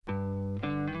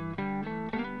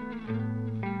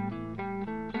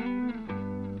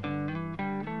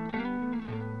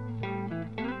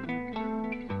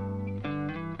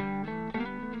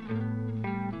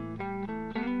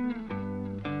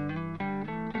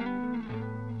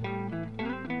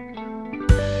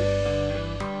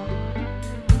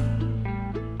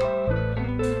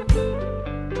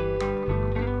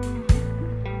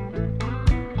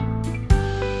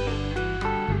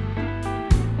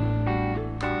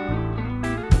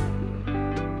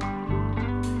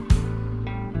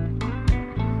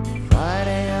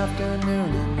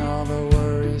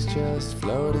just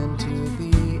float into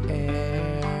the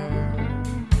air.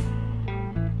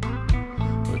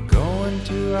 We're going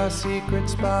to our secret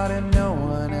spot and no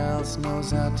one else knows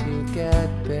how to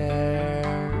get there.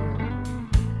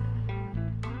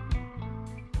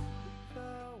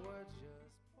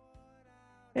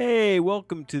 Hey,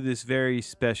 welcome to this very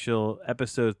special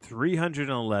episode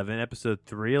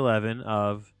 311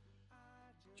 of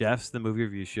Jeff's The Movie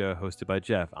Review Show, hosted by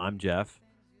Jeff. I'm Jeff,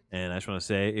 and I just want to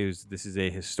say this is a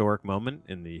historic moment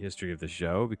in the history of the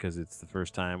show because it's the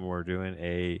first time we're doing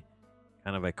a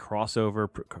kind of a crossover,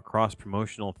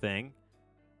 cross-promotional thing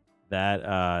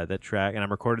that track, and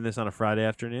I'm recording this on a Friday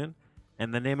afternoon,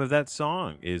 and the name of that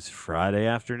song is Friday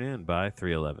Afternoon by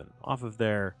 311, off of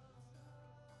their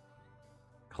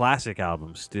classic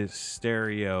album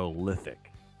Stereolithic,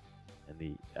 and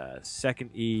the second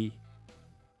E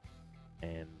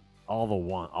and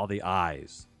all the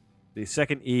I's. The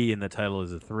second E in the title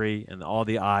is a 3, and all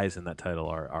the I's in that title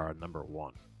are a number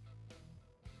 1.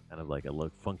 Kind of like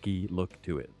a funky look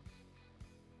to it.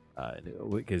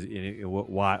 Because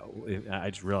why? I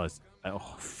just realized,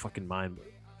 fucking mind,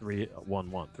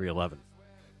 311.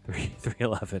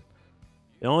 The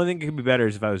only thing that could be better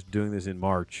is if I was doing this in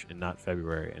March and not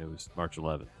February, and it was March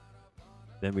 11th.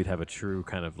 Then we'd have a true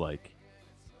kind of like.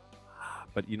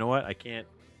 But you know what? I can't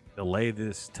delay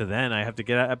this to then. I have to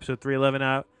get episode 311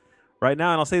 out right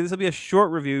now, and I'll say this will be a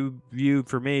short review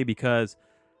for me because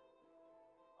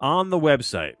on the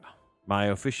website, my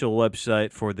official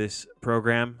website for this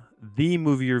program,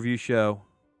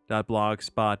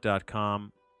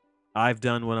 themoviereviewshow.blogspot.com, I've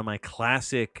done one of my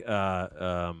classic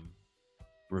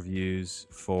reviews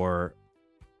for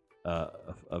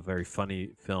a very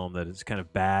funny film that is kind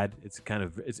of bad. It's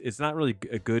not really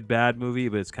a good bad movie,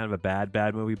 but it's kind of a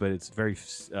bad movie. But it's very.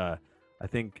 I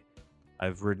think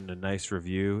I've written a nice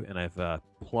review, and I've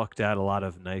plucked out a lot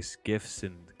of nice GIFs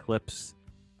and clips,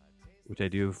 which I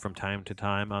do from time to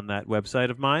time on that website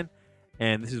of mine.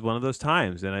 And this is one of those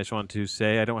times. And I just want to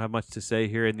say I don't have much to say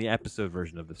here in the episode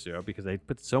version of the show because I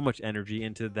put so much energy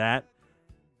into that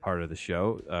part of the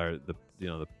show, or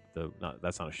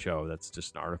that's not a show. That's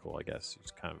just an article, I guess.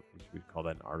 It's kind of, we'd call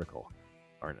that an article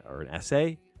or an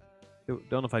essay.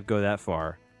 Don't know if I'd go that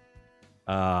far.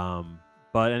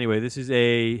 But anyway, this is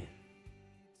a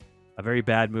very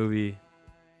bad movie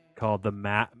called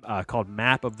Map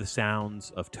of the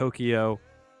Sounds of Tokyo.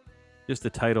 Just the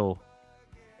title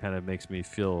kind of makes me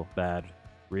feel bad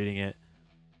reading it.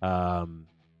 It's a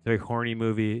very horny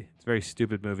movie. It's a very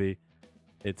stupid movie.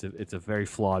 It's a very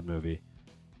flawed movie.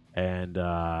 And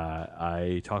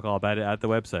I talk all about it at the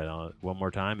website. One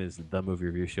more time is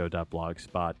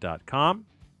themoviereviewshow.blogspot.com.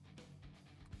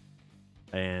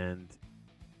 And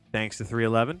thanks to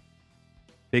 311.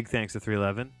 Big thanks to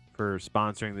 311 for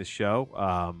sponsoring this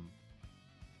show.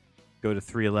 Go to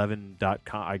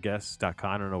 311.com, I guess. .com.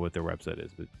 I don't know what their website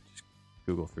is, but just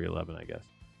Google 311, I guess.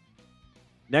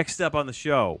 Next up on the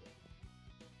show,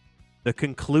 the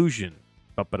conclusion.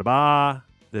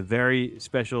 The very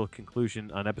special conclusion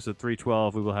on episode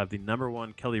 312. We will have the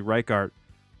 #1 Kelly Reichardt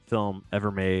film ever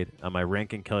made on my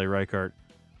ranking Kelly Reichardt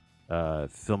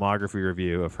filmography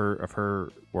review of her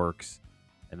works,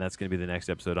 and that's going to be the next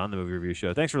episode on the Movie Review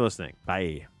Show. Thanks for listening.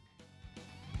 Bye.